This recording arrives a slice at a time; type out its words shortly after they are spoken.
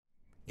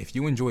If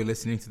you enjoy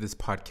listening to this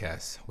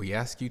podcast, we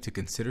ask you to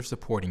consider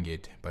supporting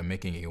it by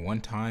making a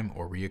one-time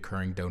or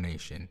reoccurring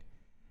donation.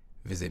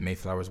 Visit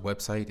Mayflower's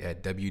website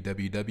at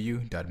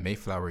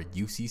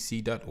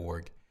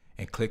www.mayflowerucc.org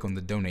and click on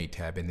the Donate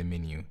tab in the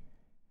menu.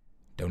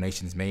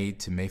 Donations made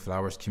to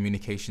Mayflower's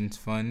Communications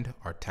Fund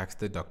are tax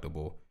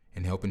deductible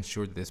and help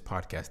ensure that this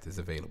podcast is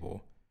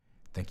available.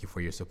 Thank you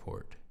for your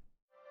support.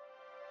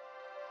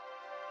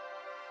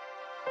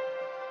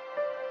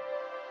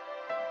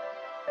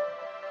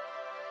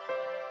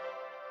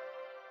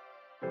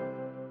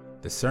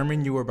 The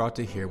sermon you are about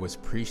to hear was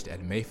preached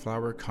at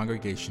Mayflower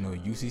Congregational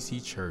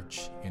UCC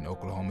Church in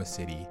Oklahoma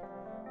City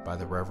by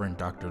the Reverend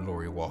Dr.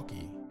 Lori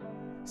Walke,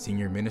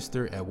 senior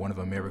minister at one of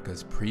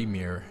America's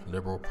premier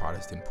liberal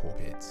Protestant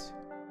pulpits.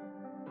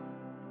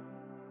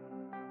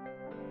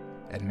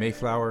 At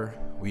Mayflower,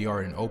 we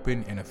are an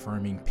open and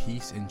affirming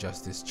peace and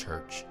justice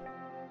church,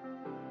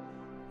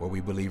 where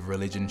we believe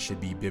religion should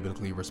be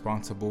biblically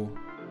responsible,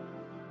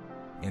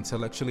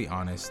 intellectually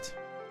honest,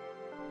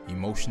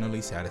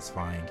 emotionally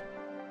satisfying,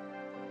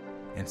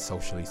 and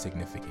socially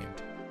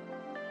significant.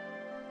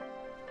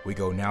 We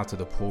go now to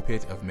the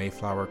pulpit of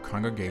Mayflower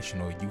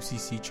Congregational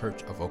UCC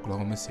Church of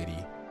Oklahoma City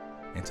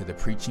and to the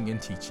preaching and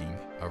teaching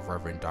of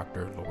Reverend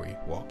Dr. Lori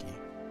Walke.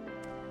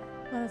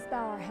 Let us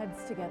bow our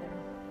heads together.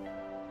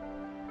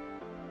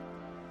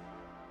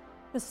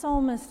 The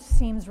psalmist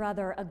seems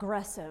rather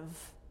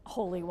aggressive,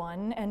 Holy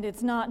One, and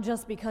it's not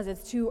just because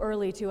it's too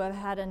early to have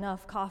had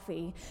enough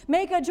coffee.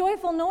 Make a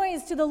joyful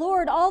noise to the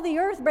Lord, all the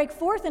earth, break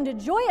forth into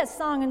joyous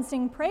song and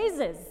sing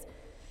praises.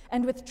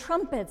 And with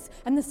trumpets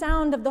and the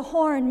sound of the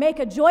horn, make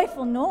a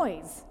joyful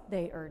noise,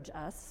 they urge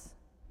us.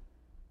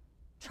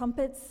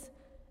 Trumpets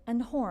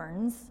and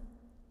horns.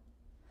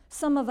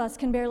 Some of us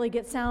can barely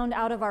get sound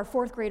out of our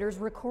fourth grader's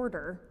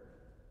recorder.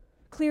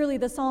 Clearly,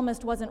 the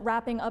psalmist wasn't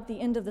wrapping up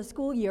the end of the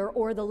school year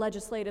or the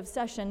legislative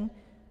session.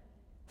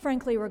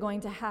 Frankly, we're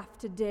going to have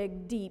to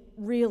dig deep,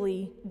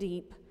 really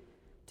deep,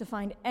 to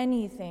find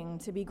anything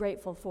to be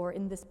grateful for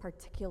in this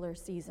particular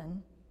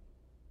season.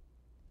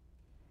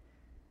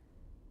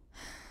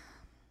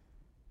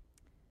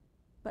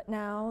 But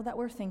now that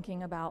we're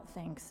thinking about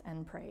thanks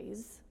and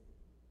praise,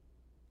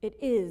 it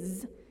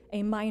is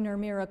a minor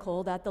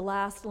miracle that the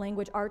last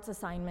language arts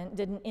assignment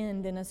didn't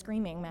end in a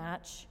screaming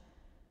match.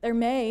 There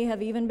may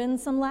have even been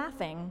some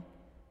laughing.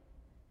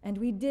 And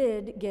we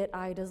did get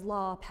Ida's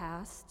law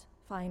passed,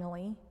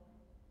 finally.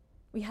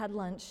 We had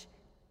lunch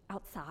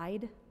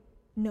outside,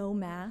 no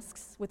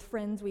masks, with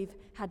friends we've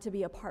had to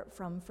be apart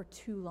from for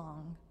too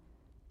long.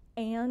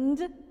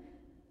 And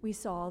we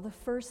saw the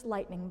first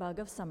lightning bug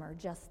of summer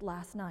just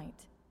last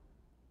night.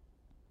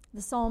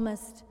 The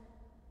psalmist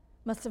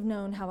must have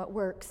known how it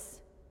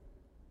works.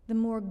 The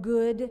more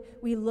good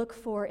we look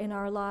for in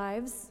our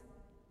lives,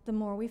 the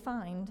more we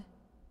find.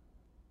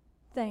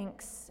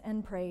 Thanks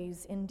and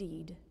praise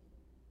indeed.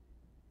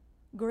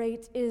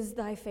 Great is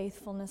thy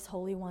faithfulness,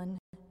 Holy One.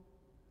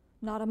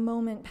 Not a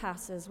moment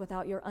passes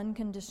without your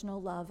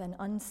unconditional love and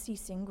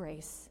unceasing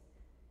grace.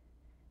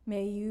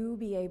 May you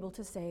be able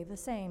to say the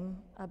same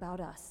about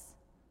us.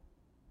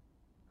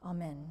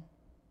 Amen.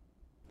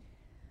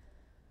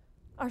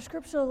 Our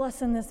scriptural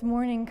lesson this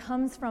morning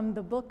comes from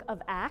the book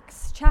of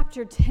Acts,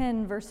 chapter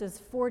 10, verses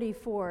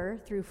 44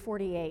 through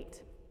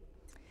 48.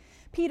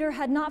 Peter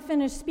had not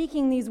finished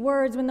speaking these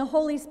words when the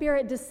Holy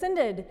Spirit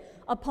descended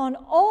upon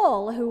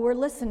all who were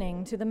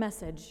listening to the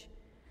message.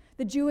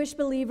 The Jewish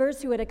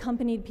believers who had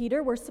accompanied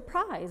Peter were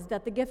surprised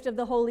that the gift of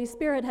the Holy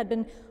Spirit had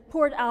been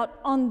poured out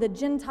on the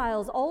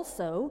Gentiles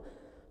also,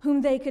 whom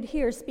they could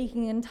hear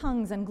speaking in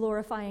tongues and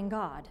glorifying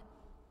God.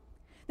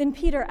 Then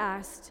Peter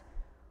asked,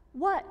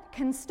 "What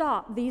can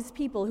stop these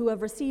people who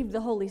have received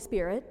the Holy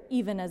Spirit,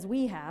 even as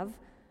we have,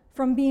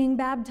 from being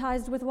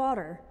baptized with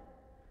water?"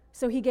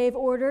 So he gave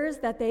orders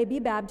that they be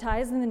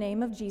baptized in the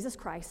name of Jesus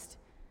Christ.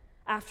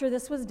 After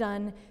this was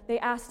done, they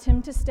asked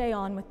him to stay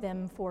on with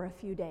them for a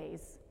few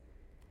days.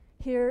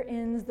 Here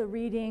ends the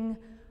reading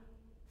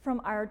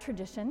from our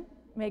tradition.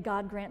 May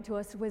God grant to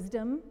us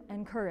wisdom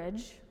and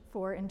courage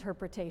for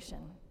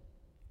interpretation.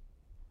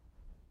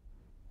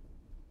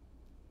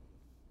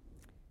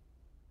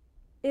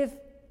 If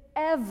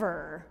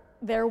ever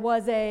there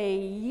was a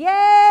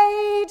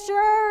yay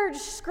church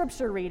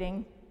scripture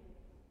reading,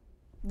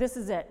 this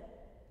is it.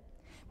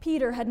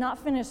 Peter had not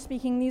finished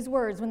speaking these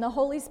words when the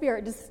Holy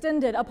Spirit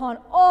descended upon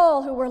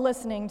all who were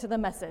listening to the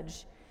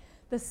message.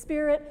 The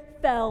Spirit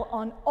fell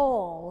on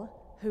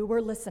all who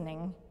were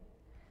listening.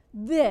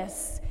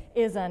 This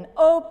is an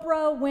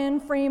Oprah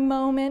Winfrey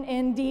moment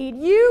indeed.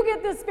 You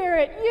get the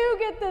Spirit, you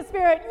get the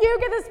Spirit, you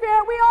get the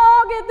Spirit, we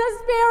all get the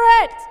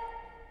Spirit.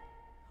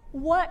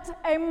 What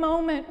a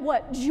moment,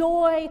 what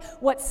joy,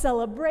 what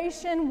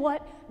celebration,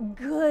 what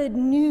good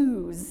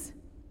news.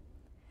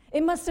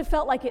 It must have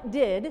felt like it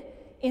did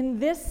in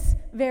this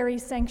very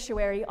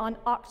sanctuary on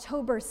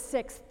October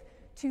 6th,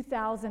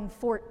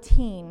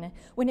 2014,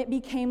 when it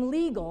became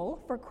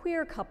legal for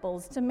queer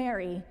couples to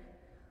marry.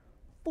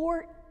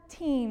 14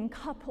 teen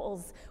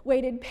couples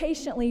waited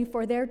patiently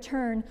for their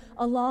turn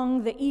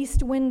along the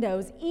east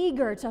windows,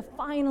 eager to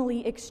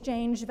finally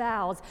exchange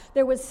vows.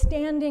 There was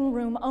standing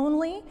room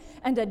only,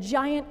 and a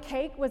giant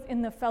cake was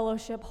in the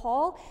fellowship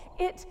hall.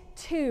 It,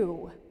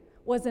 too,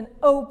 was an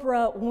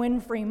Oprah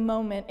Winfrey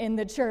moment in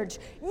the church.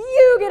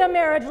 You get a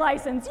marriage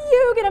license,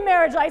 you get a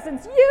marriage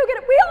license,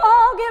 we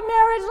all get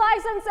marriage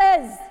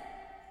licenses.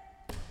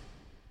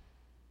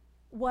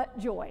 What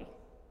joy,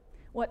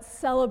 what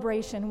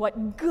celebration,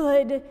 what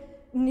good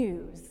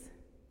news.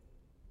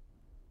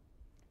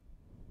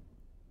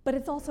 But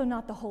it's also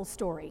not the whole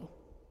story,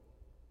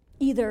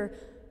 either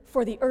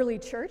for the early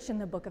church in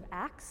the book of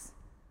Acts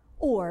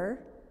or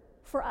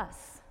for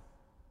us.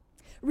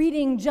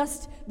 Reading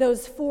just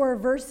those 4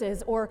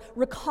 verses or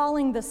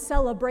recalling the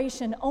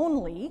celebration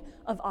only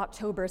of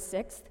October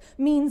 6th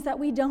means that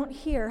we don't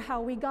hear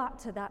how we got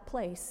to that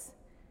place.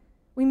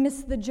 We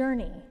miss the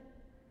journey.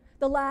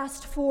 The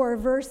last 4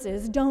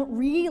 verses don't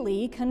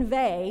really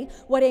convey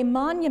what a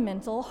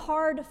monumental,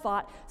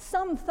 hard-fought,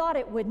 some thought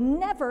it would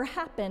never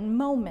happen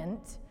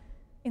moment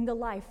in the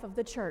life of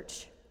the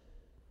church.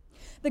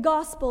 The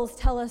Gospels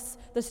tell us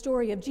the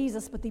story of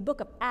Jesus, but the book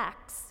of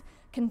Acts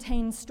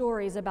contains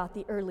stories about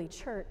the early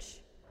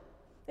church.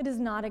 It is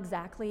not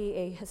exactly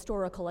a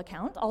historical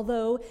account,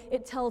 although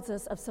it tells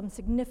us of some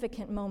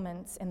significant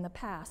moments in the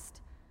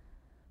past.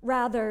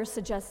 Rather,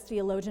 suggests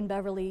theologian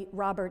Beverly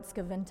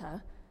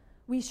Roberts-Gaventa,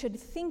 we should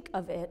think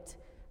of it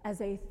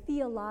as a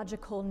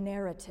theological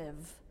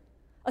narrative,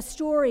 a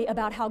story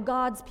about how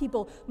God's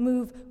people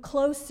move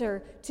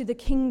closer to the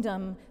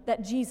kingdom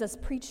that Jesus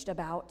preached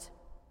about.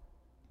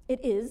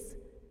 It is,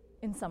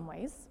 in some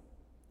ways,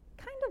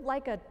 kind of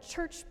like a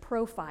church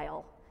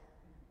profile.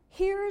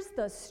 Here's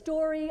the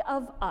story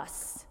of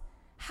us,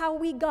 how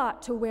we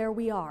got to where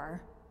we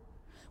are.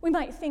 We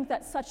might think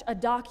that such a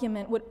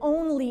document would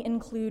only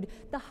include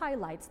the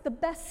highlights, the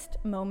best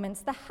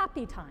moments, the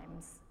happy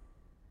times.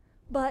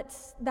 But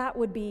that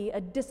would be a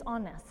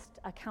dishonest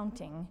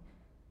accounting.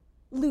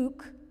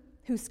 Luke,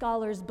 who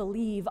scholars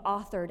believe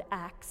authored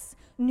Acts,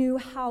 knew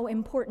how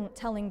important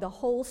telling the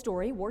whole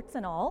story, warts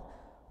and all,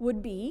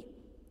 would be,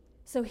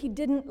 so he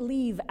didn't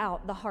leave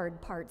out the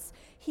hard parts.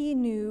 He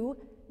knew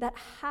that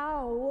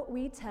how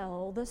we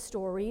tell the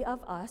story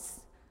of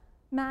us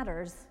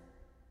matters.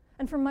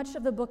 And for much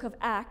of the book of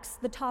Acts,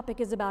 the topic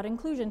is about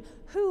inclusion.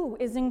 Who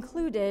is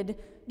included?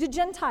 Do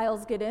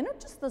Gentiles get in, or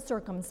just the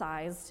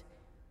circumcised?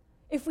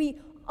 If we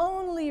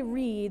only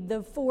read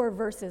the 4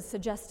 verses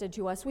suggested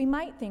to us, we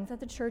might think that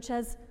the church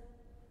has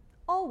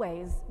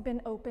always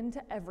been open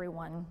to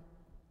everyone.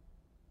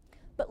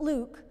 But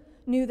Luke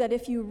knew that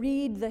if you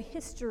read the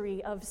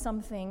history of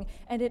something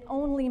and it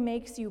only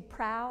makes you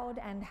proud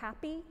and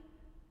happy,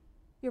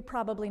 you're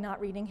probably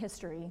not reading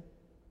history.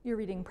 You're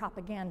reading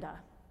propaganda.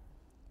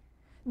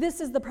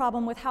 This is the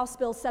problem with House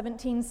Bill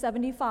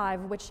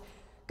 1775, which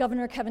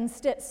Governor Kevin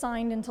Stitt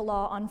signed into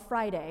law on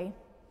Friday.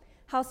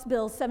 House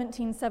Bill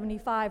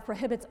 1775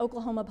 prohibits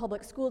Oklahoma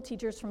public school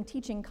teachers from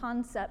teaching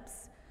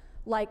concepts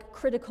like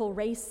critical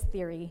race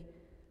theory,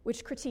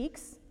 which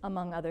critiques,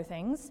 among other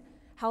things,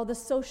 how the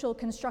social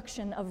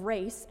construction of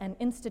race and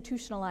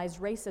institutionalized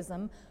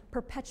racism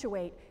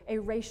perpetuate a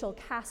racial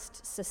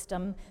caste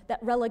system that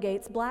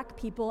relegates Black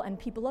people and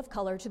people of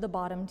color to the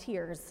bottom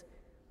tiers.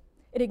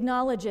 It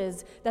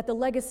acknowledges that the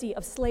legacy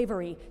of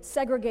slavery,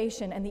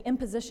 segregation, and the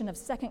imposition of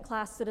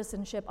second-class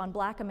citizenship on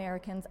Black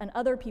Americans and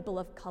other people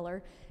of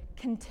color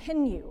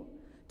continue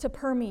to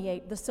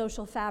permeate the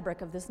social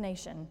fabric of this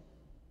nation.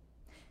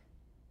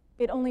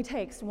 It only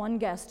takes one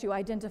guess to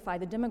identify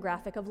the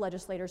demographic of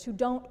legislators who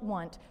don't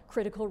want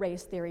critical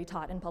race theory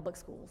taught in public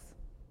schools.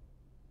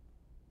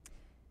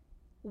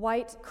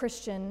 White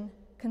Christian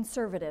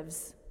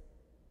conservatives.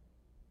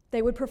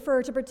 They would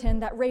prefer to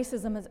pretend that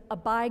racism is a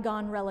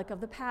bygone relic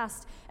of the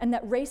past and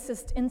that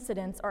racist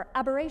incidents are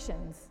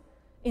aberrations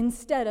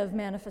instead of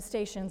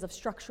manifestations of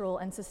structural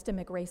and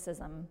systemic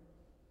racism.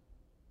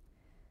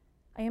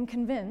 I am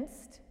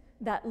convinced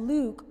that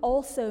Luke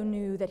also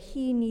knew that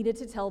he needed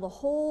to tell the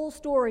whole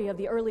story of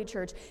the early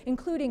church,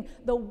 including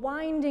the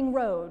winding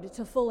road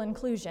to full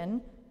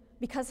inclusion,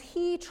 because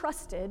he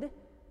trusted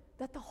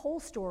that the whole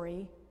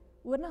story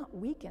would not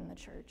weaken the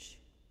church,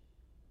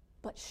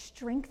 but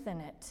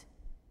strengthen it.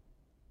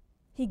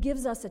 He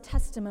gives us a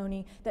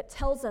testimony that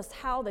tells us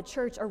how the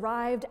church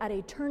arrived at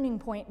a turning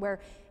point where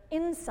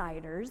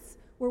insiders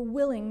were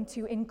willing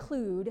to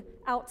include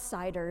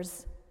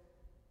outsiders.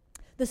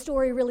 The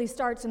story really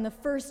starts in the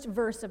first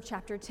verse of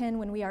chapter 10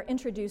 when we are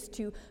introduced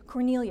to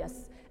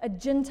Cornelius, a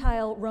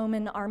Gentile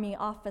Roman army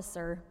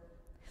officer.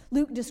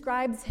 Luke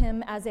describes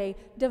him as a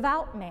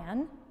devout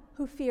man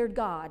who feared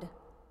God,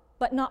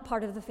 but not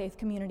part of the faith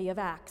community of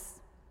Acts.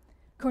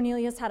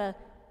 Cornelius had a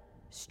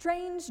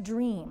strange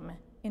dream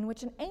in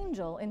which an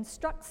angel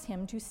instructs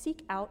him to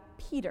seek out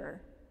Peter,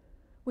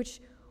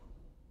 which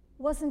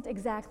wasn't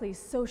exactly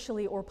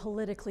socially or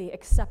politically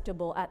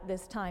acceptable at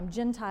this time.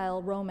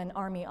 Gentile Roman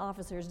army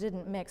officers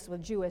didn't mix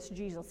with Jewish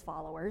Jesus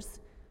followers.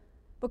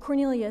 But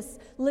Cornelius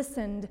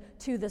listened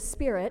to the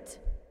Spirit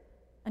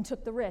and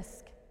took the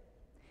risk.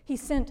 he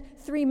sent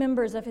 3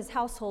 members of his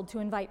household to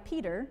invite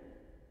Peter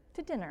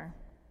to dinner.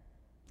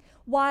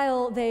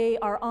 While they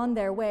are on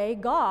their way,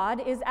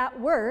 God is at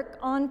work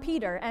on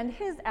Peter and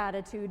his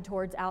attitude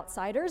towards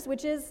outsiders,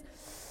 which is,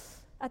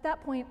 at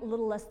that point, a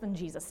little less than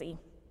Jesus-y.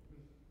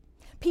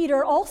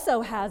 Peter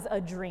also has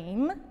a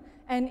dream,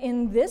 and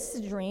in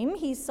this dream,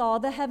 he saw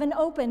the heaven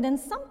opened and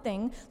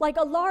something like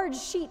a large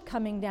sheet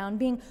coming down,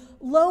 being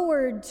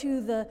lowered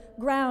to the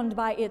ground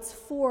by its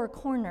 4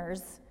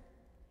 corners.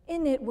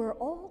 In it were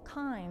all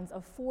kinds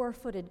of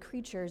 4-footed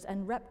creatures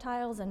and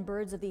reptiles and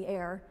birds of the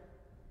air.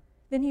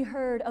 Then he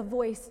heard a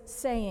voice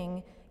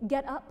saying,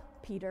 "Get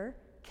up, Peter,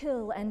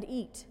 kill and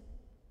eat."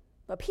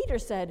 But Peter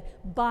said,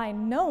 "By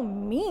no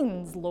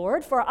means,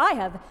 Lord, for I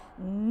have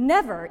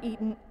never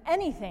eaten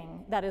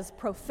anything that is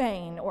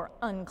profane or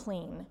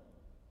unclean."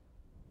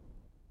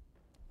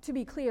 To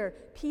be clear,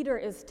 Peter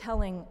is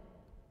telling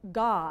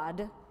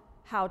God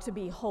how to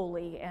be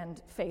holy and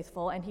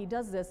faithful, and he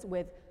does this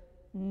with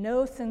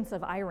no sense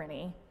of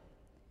irony.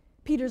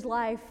 Peter's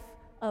life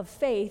of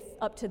faith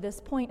up to this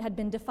point had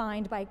been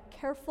defined by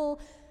careful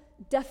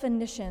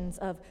definitions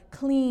of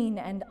clean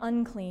and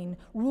unclean,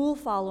 rule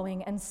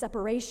following and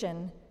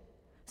separation.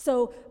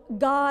 So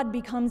God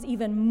becomes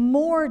even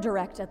more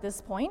direct at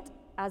this point.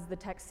 As the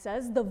text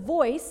says, the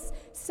voice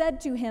said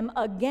to him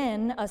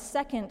again a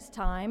second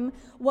time,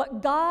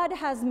 "What God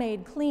has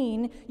made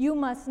clean, you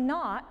must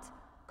not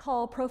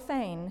call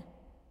profane."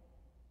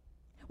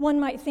 One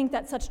might think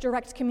that such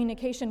direct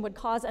communication would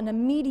cause an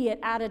immediate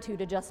attitude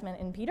adjustment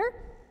in Peter.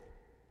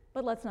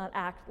 But let's not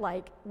act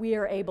like we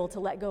are able to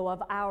let go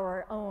of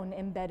our own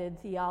embedded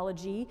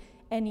theology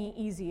any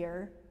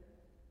easier.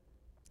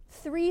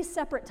 3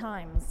 separate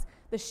times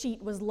the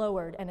sheet was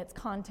lowered and its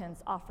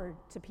contents offered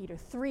to Peter.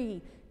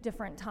 3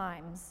 different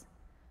times.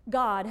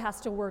 God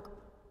has to work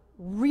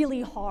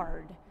really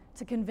hard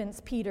to convince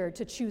Peter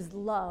to choose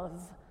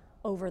love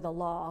over the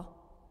law.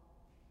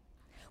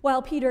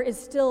 While Peter is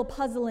still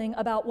puzzling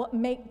about what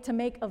to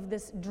make of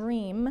this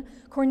dream,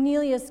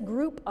 Cornelius'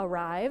 group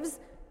arrives,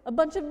 a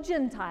bunch of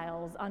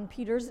Gentiles on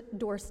Peter's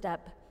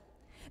doorstep.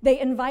 They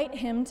invite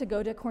him to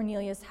go to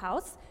Cornelius'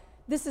 house.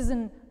 This is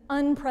an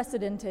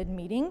unprecedented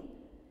meeting.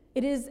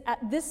 It is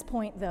at this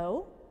point,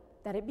 though,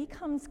 that it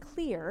becomes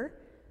clear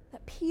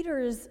that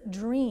Peter's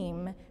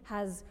dream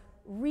has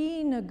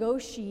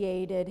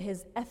renegotiated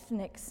his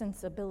ethnic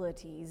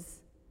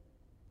sensibilities.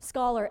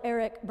 Scholar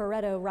Eric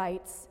Barreto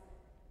writes,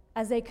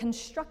 "As a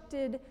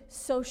constructed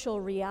social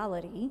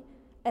reality,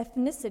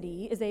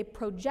 ethnicity is a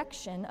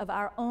projection of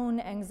our own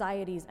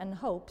anxieties and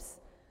hopes,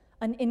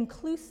 an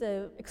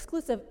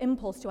exclusive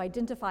impulse to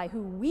identify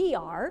who we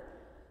are,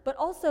 but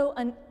also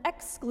an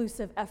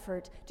exclusive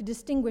effort to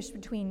distinguish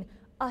between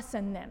us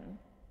and them."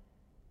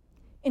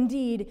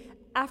 Indeed,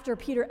 after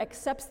Peter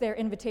accepts their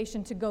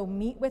invitation to go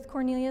meet with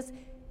Cornelius,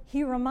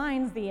 he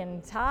reminds the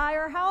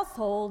entire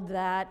household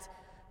that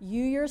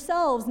you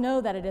yourselves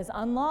know that it is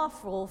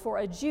unlawful for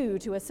a Jew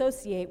to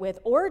associate with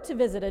or to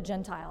visit a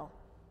Gentile.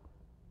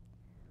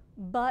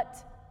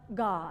 But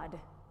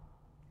God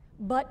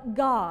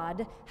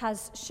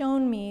has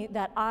shown me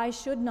that I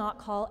should not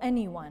call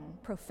anyone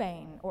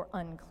profane or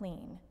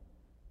unclean.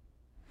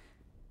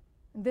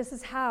 This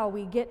is how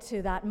we get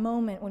to that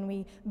moment when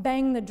we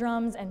bang the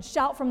drums and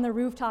shout from the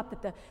rooftop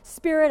that the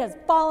Spirit has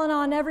fallen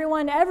on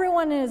everyone.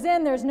 Everyone is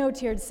in. There's no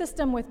tiered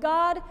system with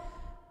God.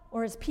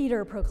 Or as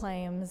Peter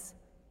proclaims,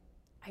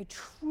 "I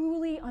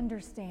truly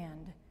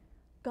understand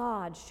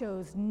God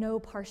shows no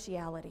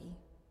partiality."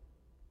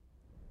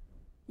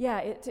 Yeah,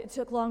 it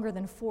took longer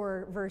than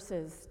 4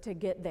 verses to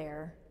get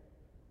there,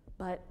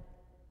 but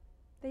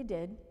they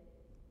did.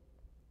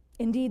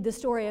 Indeed, the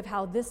story of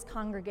how this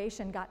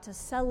congregation got to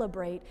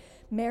celebrate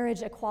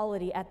marriage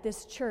equality at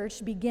this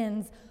church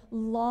begins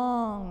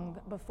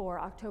long before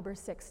October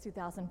 6,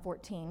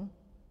 2014.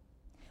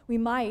 We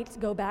might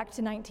go back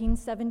to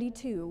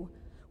 1972,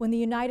 when the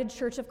United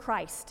Church of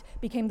Christ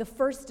became the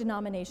first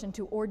denomination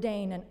to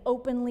ordain an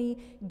openly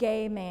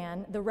gay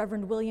man, the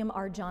Reverend William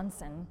R.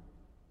 Johnson.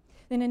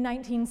 Then in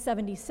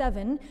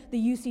 1977, the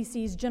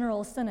UCC's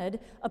General Synod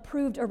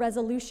approved a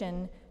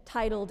resolution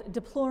titled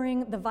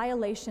 "Deploring the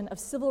Violation of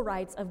Civil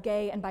Rights of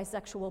Gay and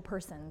Bisexual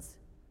Persons."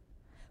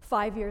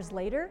 5 years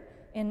later,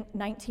 in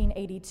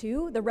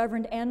 1982, the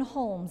Reverend Ann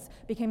Holmes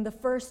became the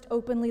first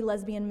openly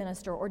lesbian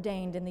minister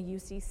ordained in the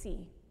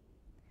UCC.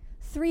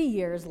 3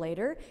 years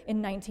later,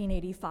 in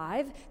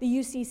 1985, the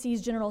UCC's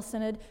General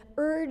Synod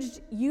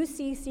urged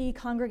UCC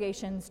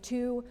congregations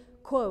to,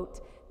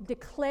 quote,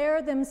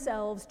 "declare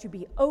themselves to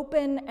be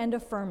open and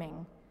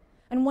affirming."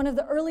 And it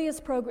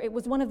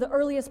was one of the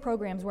earliest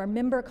programs where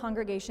member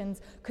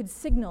congregations could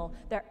signal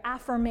their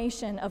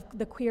affirmation of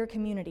the queer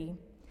community.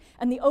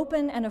 And the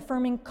Open and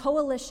Affirming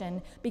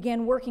Coalition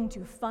began working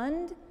to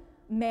fund,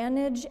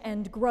 manage,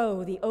 and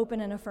grow the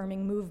Open and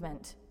Affirming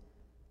movement.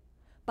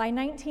 By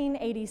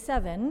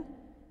 1987,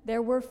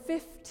 there were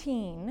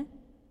 15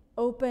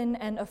 Open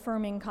and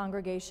Affirming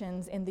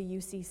congregations in the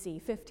UCC,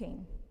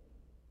 15.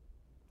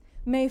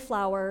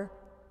 Mayflower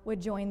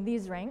would join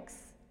these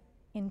ranks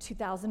in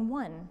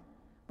 2001,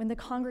 when the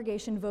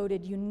congregation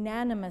voted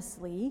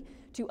unanimously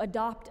to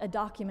adopt a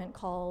document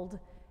called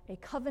A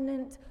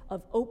Covenant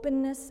of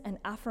Openness and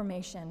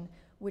Affirmation,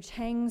 which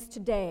hangs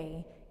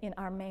today in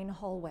our main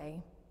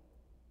hallway.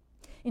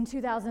 In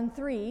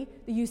 2003,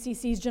 the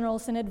UCC's General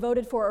Synod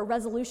voted for a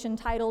resolution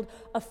titled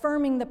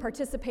Affirming the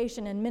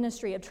Participation and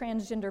Ministry of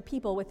Transgender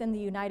People within the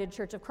United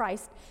Church of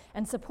Christ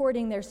and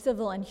Supporting Their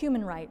Civil and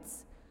Human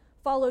Rights,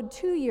 followed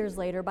 2 years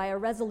later by a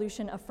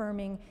resolution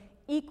affirming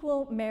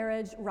equal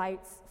marriage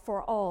rights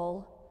for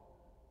all.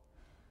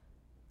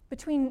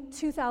 Between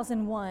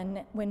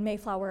 2001, when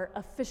Mayflower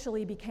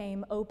officially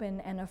became open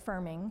and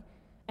affirming,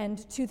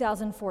 and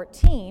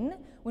 2014,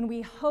 when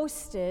we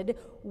hosted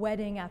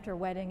wedding after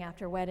wedding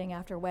after wedding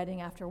after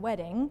wedding after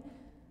wedding,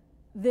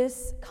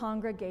 this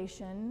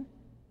congregation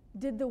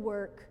did the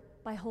work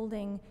by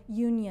holding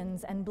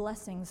unions and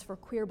blessings for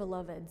queer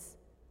beloveds.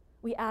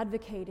 We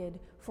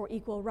advocated for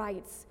equal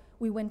rights.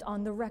 We went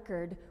on the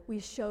record. We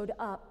showed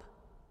up.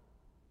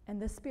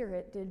 And the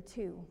Spirit did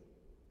too.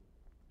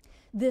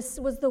 This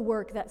was the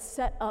work that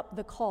set up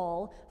the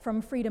call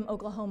from Freedom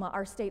Oklahoma,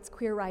 our state's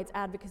queer rights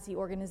advocacy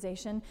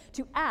organization,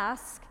 to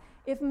ask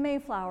if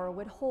Mayflower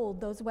would hold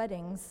those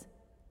weddings.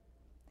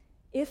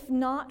 If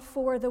not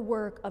for the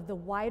work of the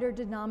wider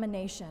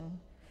denomination,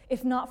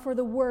 if not for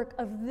the work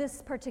of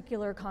this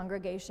particular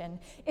congregation,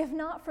 if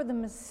not for the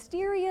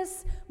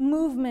mysterious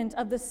movement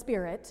of the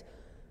Spirit,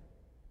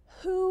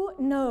 who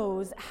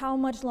knows how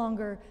much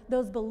longer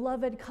those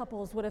beloved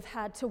couples would have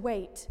had to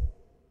wait?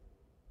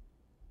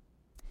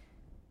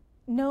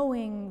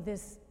 Knowing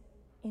this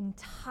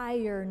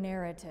entire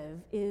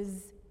narrative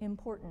is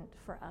important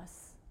for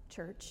us,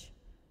 church.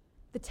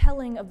 The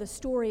telling of the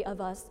story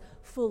of us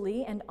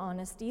fully and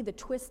honesty, the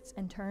twists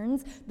and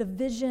turns, the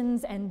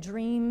visions and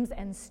dreams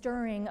and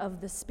stirring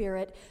of the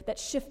Spirit that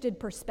shifted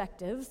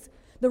perspectives,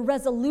 the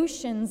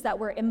resolutions that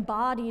were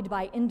embodied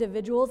by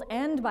individuals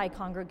and by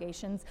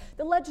congregations,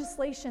 the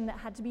legislation that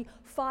had to be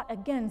fought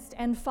against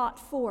and fought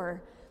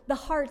for, the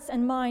hearts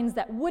and minds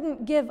that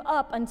wouldn't give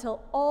up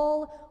until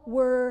all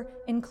were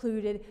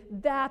included.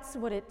 That's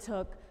what it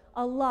took,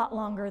 a lot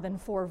longer than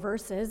 4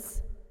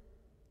 verses.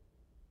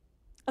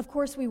 Of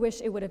course, we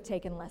wish it would have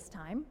taken less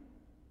time,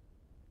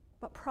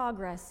 but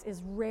progress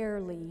is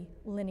rarely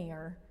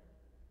linear,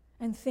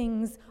 and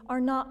things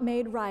are not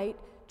made right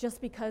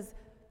just because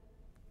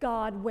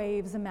God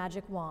waves a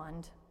magic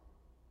wand.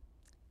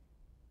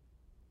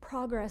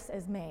 Progress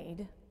is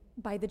made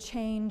by the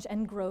change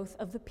and growth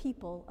of the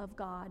people of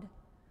God,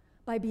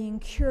 by being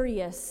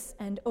curious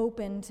and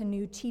open to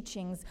new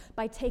teachings,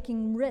 by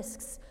taking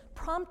risks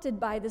prompted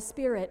by the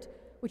Spirit,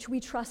 which we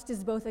trust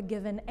is both a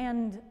given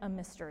and a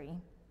mystery.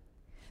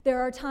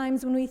 There are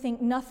times when we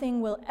think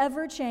nothing will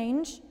ever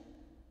change,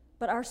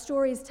 but our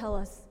stories tell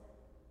us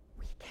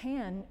we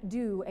can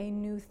do a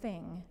new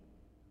thing.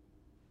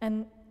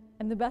 And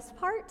the best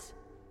part?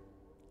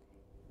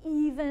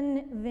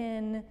 Even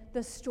then,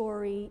 the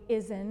story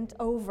isn't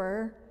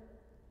over.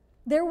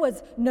 There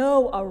was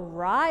no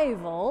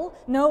arrival,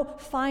 no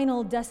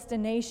final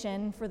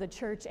destination for the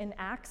church in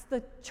Acts.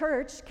 The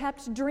church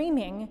kept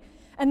dreaming,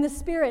 and the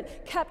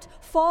Spirit kept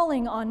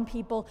falling on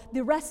people.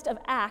 The rest of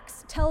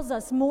Acts tells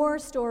us more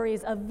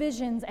stories of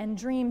visions and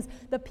dreams,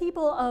 the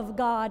people of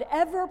God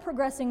ever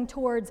progressing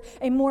towards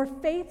a more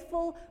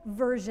faithful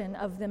version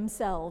of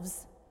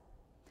themselves.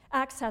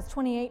 Acts has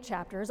 28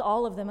 chapters,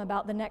 all of them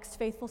about the next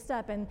faithful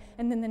step, and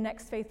then the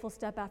next faithful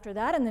step after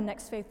that, and the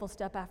next faithful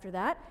step after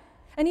that.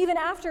 And even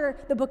after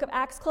the book of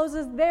Acts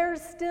closes,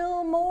 there's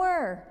still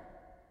more.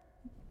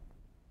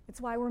 It's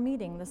why we're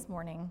meeting this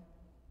morning,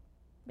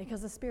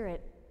 because the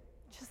Spirit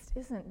just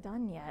isn't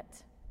done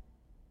yet.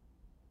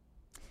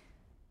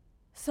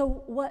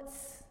 So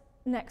what's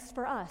next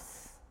for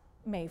us,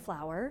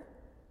 Mayflower?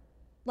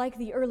 Like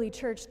the early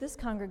church, this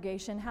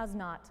congregation has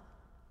not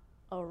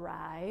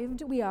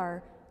arrived. We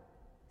are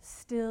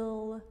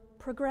still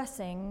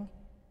progressing.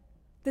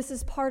 This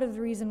is part of the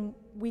reason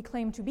we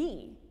claim to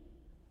be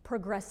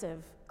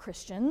progressive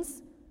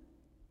Christians.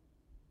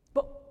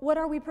 But what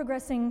are we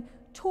progressing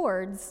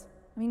towards?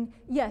 I mean,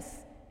 yes,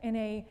 in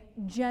a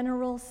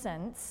general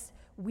sense,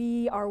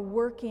 we are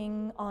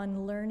working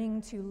on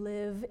learning to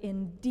live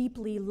in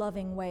deeply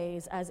loving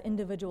ways as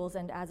individuals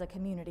and as a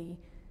community.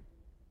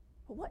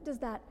 But what does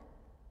that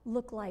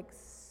look like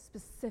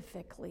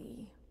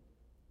specifically?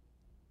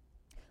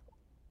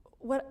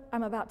 What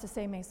I'm about to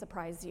say may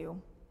surprise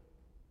you.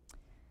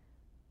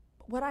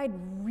 What I'd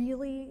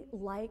really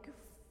like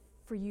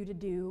for you to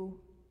do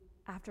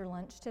after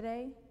lunch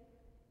today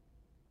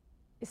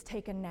is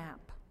take a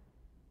nap.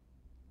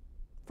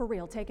 For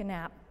real, take a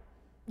nap.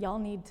 Y'all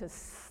need to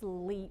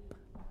sleep.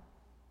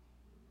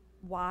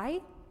 Why?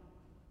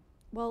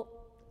 Well,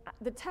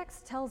 the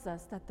text tells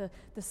us that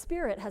the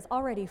Spirit has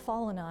already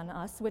fallen on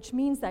us, which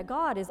means that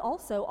God is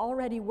also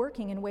already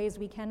working in ways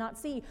we cannot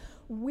see.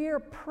 We're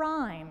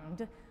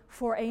primed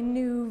for a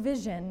new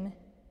vision.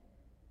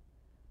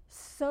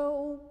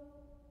 So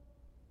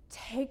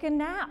take a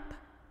nap,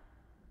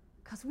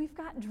 because we've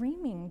got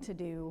dreaming to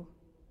do.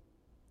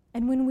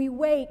 And when we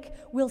wake,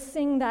 we'll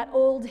sing that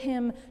old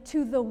hymn,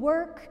 to the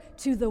work,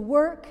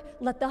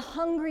 let the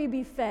hungry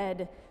be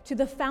fed, to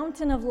the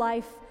fountain of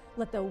life,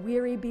 let the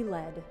weary be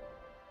led.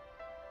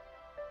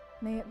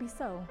 May it be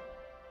so.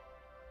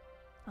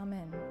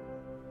 Amen.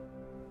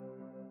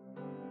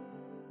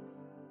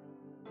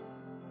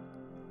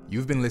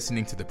 You've been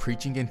listening to the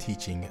preaching and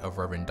teaching of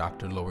Reverend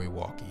Dr. Lori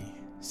Walke,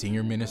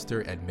 Senior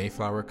Minister at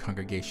Mayflower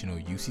Congregational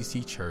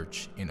UCC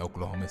Church in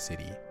Oklahoma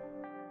City.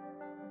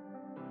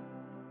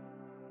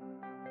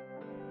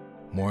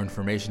 More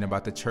information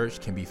about the church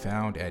can be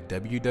found at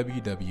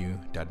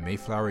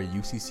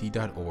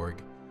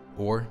www.mayflowerucc.org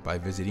or by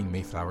visiting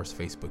Mayflower's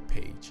Facebook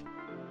page.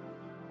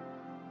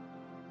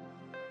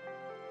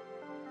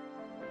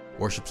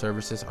 Worship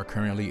services are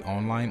currently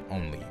online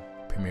only,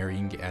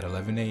 premiering at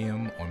 11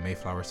 a.m. on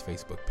Mayflower's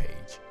Facebook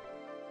page.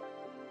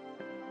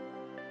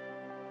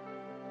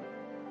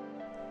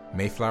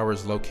 Mayflower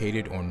is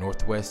located on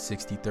Northwest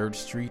 63rd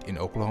Street in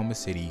Oklahoma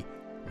City,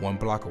 1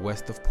 block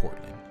west of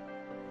Portland.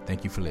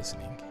 Thank you for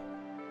listening.